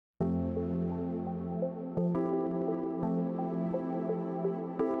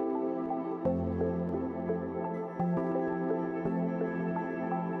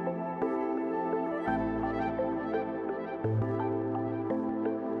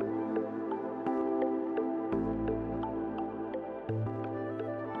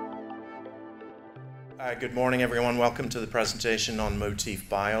Good morning, everyone. Welcome to the presentation on Motif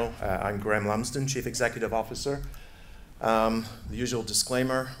Bio. I'm Graham Lumsden, Chief Executive Officer. The usual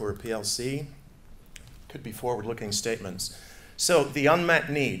disclaimer, we're a PLC. Could be forward-looking statements. So, the unmet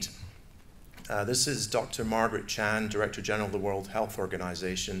need. This is Dr. Margaret Chan, Director General of the World Health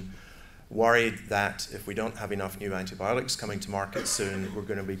Organization, worried that if we don't have enough new antibiotics coming to market soon, we're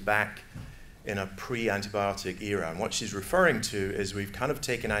going to be back in a pre-antibiotic era. And what she's referring to is we've kind of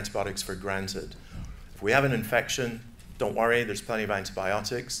taken antibiotics for granted. If we have an infection, don't worry, there's plenty of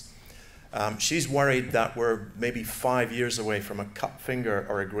antibiotics. She's worried that we're maybe 5 years away from a cut finger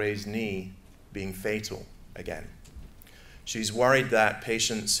or a grazed knee being fatal again. She's worried that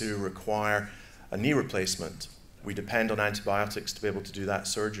patients who require a knee replacement, we depend on antibiotics to be able to do that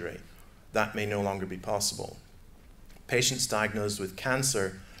surgery. That may no longer be possible. Patients diagnosed with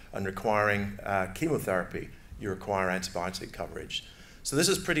cancer and requiring chemotherapy, you require antibiotic coverage. So this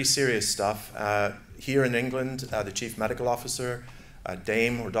is pretty serious stuff. Here in England, the Chief Medical Officer,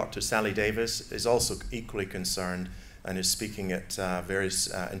 Dame or Dr. Sally Davis, is also equally concerned and is speaking at various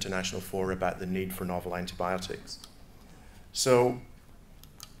international fora about the need for novel antibiotics. So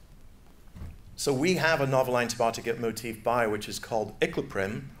we have a novel antibiotic at Motif Bio, which is called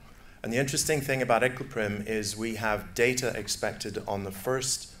Iclaprim. And the interesting thing about Iclaprim is we have data expected on the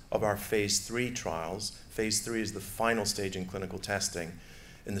first of our phase 3 trials. Phase 3 is the final stage in clinical testing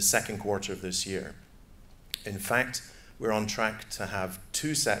in the second quarter of this year. In fact, we're on track to have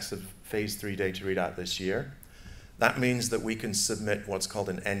 2 sets of phase 3 data readout this year. That means that we can submit what's called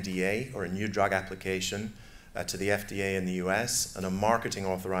an NDA, or a new drug application, to the FDA in the US, and a marketing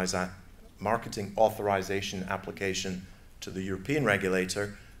authorization application to the European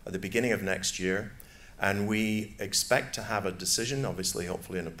regulator at the beginning of next year. And we expect to have a decision, obviously,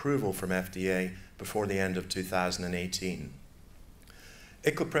 hopefully an approval from FDA before the end of 2018.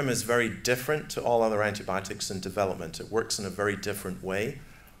 Iclaprim is very different to all other antibiotics in development. It works in a very different way.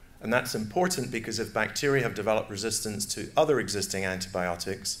 And that's important because if bacteria have developed resistance to other existing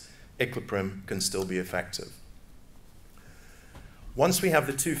antibiotics, Iclaprim can still be effective. Once we have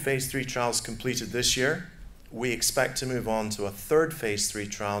the 2 phase 3 trials completed this year, we expect to move on to a 3rd phase 3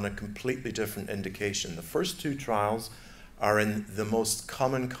 trial in a completely different indication. The first 2 trials are in the most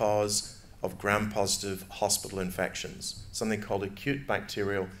common cause of gram-positive hospital infections, something called acute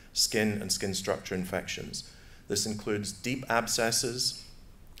bacterial skin and skin structure infections. This includes deep abscesses,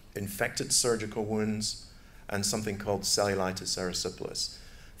 infected surgical wounds, and something called cellulitis erysipelas.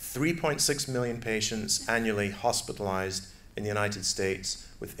 3.6 million patients annually hospitalized in the United States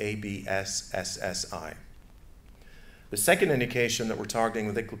with ABSSSI. The second indication that we're targeting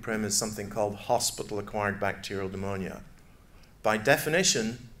with Iclaprim is something called hospital-acquired bacterial pneumonia. By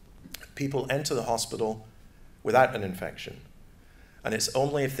definition, people enter the hospital without an infection. And it's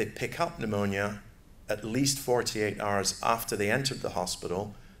only if they pick up pneumonia at least 48 hours after they entered the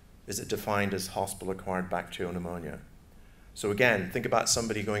hospital is it defined as hospital-acquired bacterial pneumonia. So again, think about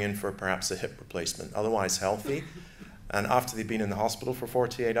somebody going in for perhaps a hip replacement, otherwise healthy, and after they've been in the hospital for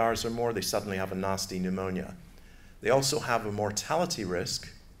 48 hours or more, they suddenly have a nasty pneumonia. They also have a mortality risk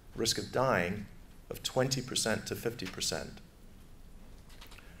of dying, of 20% to 50%.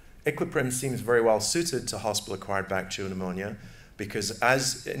 Iclaprim seems very well suited to hospital-acquired bacterial pneumonia because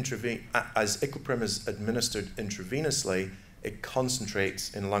as Iclaprim is administered intravenously, it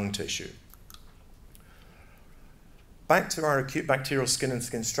concentrates in lung tissue. Back to our acute bacterial skin and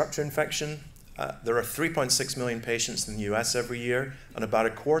skin structure infection. There are 3.6 million patients in the US every year, and about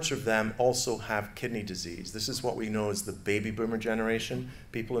a quarter of them also have kidney disease. This is what we know as the baby boomer generation,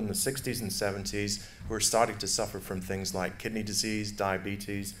 people in the 60s and 70s who are starting to suffer from things like kidney disease,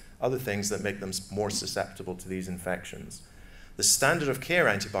 diabetes, other things that make them more susceptible to these infections. The standard of care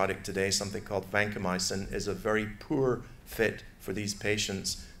antibiotic today, something called vancomycin, is a very poor fit for these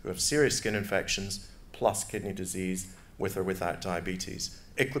patients who have serious skin infections plus kidney disease with or without diabetes.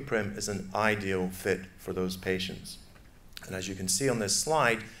 Iclaprim is an ideal fit for those patients. And as you can see on this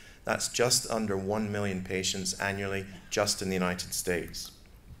slide, that's just under 1 million patients annually just in the United States.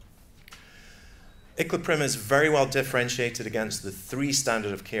 Iclaprim is very well differentiated against the 3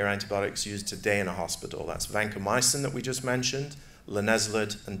 standard of care antibiotics used today in a hospital. That's vancomycin that we just mentioned,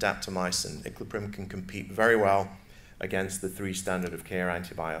 linezolid, and daptomycin. Iclaprim can compete very well against the 3 standard of care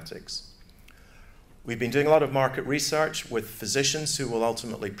antibiotics. We've been doing a lot of market research with physicians who will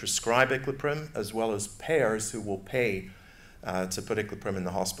ultimately prescribe Iclaprim, as well as payers who will pay to put Iclaprim in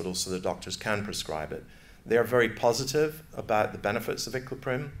the hospital so the doctors can prescribe it. They are very positive about the benefits of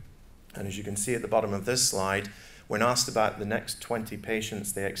Iclaprim. And as you can see at the bottom of this slide, when asked about the next 20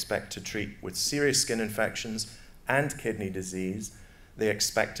 patients they expect to treat with serious skin infections and kidney disease, they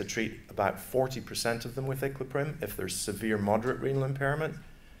expect to treat about 40% of them with Iclaprim if there's severe moderate renal impairment.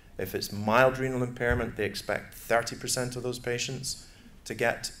 If it's mild renal impairment, they expect 30% of those patients to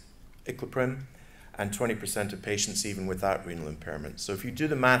get Iclaprim, and 20% of patients even without renal impairment. So if you do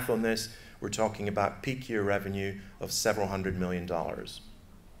the math on this, we're talking about peak year revenue of several $100 million,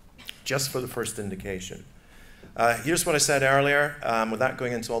 just for the first indication. Here's what I said earlier, without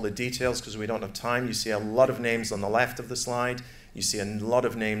going into all the details because we don't have time. You see a lot of names on the left of the slide. You see a lot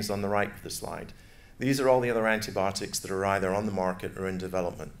of names on the right of the slide. These are all the other antibiotics that are either on the market or in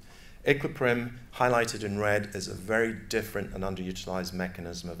development. Iclaprim, highlighted in red, is a very different and underutilized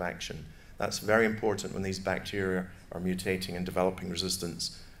mechanism of action. That's very important when these bacteria are mutating and developing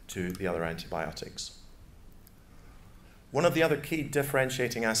resistance to the other antibiotics. One of the other key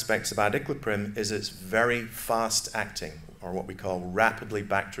differentiating aspects about Iclaprim is its very fast acting, or what we call rapidly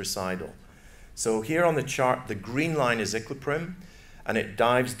bactericidal. So here on the chart, the green line is Iclaprim, and it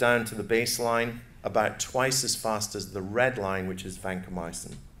dives down to the baseline about twice as fast as the red line, which is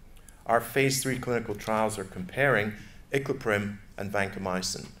vancomycin. Our phase 3 clinical trials are comparing Iclaprim and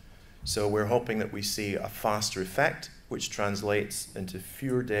vancomycin. So we're hoping that we see a faster effect, which translates into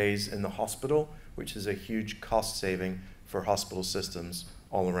fewer days in the hospital, which is a huge cost saving for hospital systems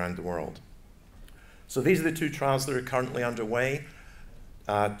all around the world. So these are the two trials that are currently underway.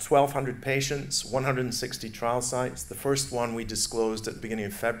 1,200 patients, 160 trial sites. The first one we disclosed at the beginning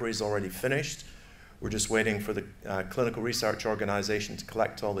of February is already finished. We're just waiting for the clinical research organization to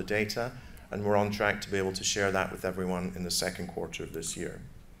collect all the data, and we're on track to be able to share that with everyone in the second quarter of this year.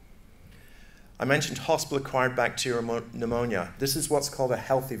 I mentioned hospital-acquired bacterial pneumonia. This is what's called a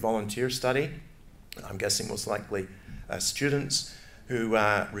healthy volunteer study. I'm guessing most likely students who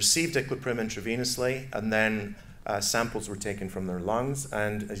received Iclaprim intravenously, and then samples were taken from their lungs.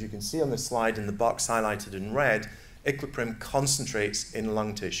 And as you can see on the slide in the box highlighted in red, Iclaprim concentrates in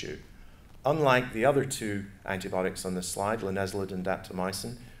lung tissue, unlike the other two antibiotics on this slide, linezolid and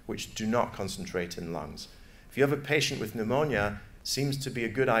daptomycin, which do not concentrate in lungs. If you have a patient with pneumonia, it seems to be a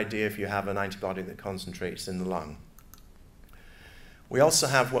good idea if you have an antibiotic that concentrates in the lung. We also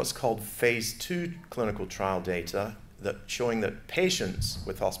have what's called phase 2 clinical trial data showing that patients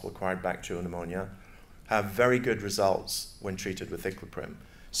with hospital-acquired bacterial pneumonia have very good results when treated with Iclaprim.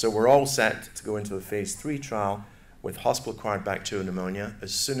 So we're all set to go into a phase 3 trial with hospital-acquired bacterial pneumonia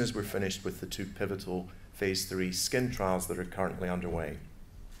as soon as we're finished with the two pivotal phase 3 skin trials that are currently underway.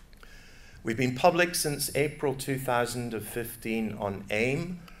 We've been public since April 2015 on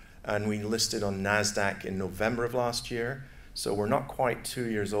AIM, and we listed on NASDAQ in November of last year. So we're not quite 2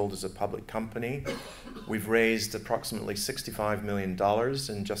 years old as a public company. We've raised approximately $65 million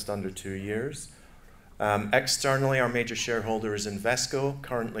in just under 2 years. Externally, our major shareholder is Invesco,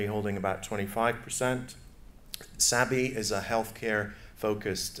 currently holding about 25%. Sabi is a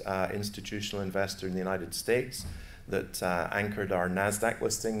healthcare-focused institutional investor in the United States that anchored our NASDAQ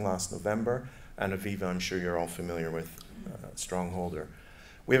listing last November, and Aviva, I'm sure you're all familiar with, strong holder.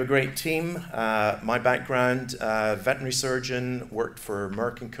 We have a great team. My background, veterinary surgeon, worked for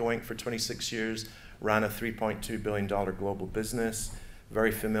Merck & Co. Inc. for 26 years, ran a $3.2 billion global business,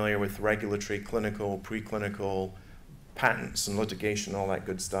 very familiar with regulatory, clinical, preclinical, patents and litigation, all that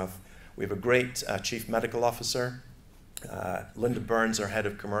good stuff. We have a great chief medical officer, Linda Burns, our head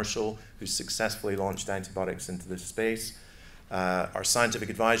of commercial, who successfully launched antibiotics into this space. Our scientific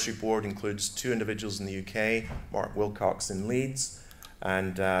advisory board includes 2 individuals in the UK, Mark Wilcox in Leeds,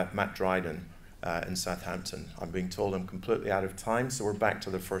 and Matt Dryden in Southampton. I'm being told I'm completely out of time, so we're back to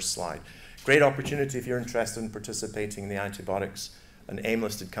the first slide. Great opportunity if you're interested in participating in the antibiotics, an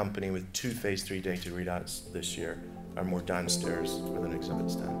AIM-listed company with 2 phase 3 data readouts this year, and we're downstairs with an exhibit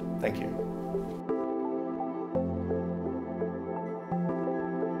stand. Thank you.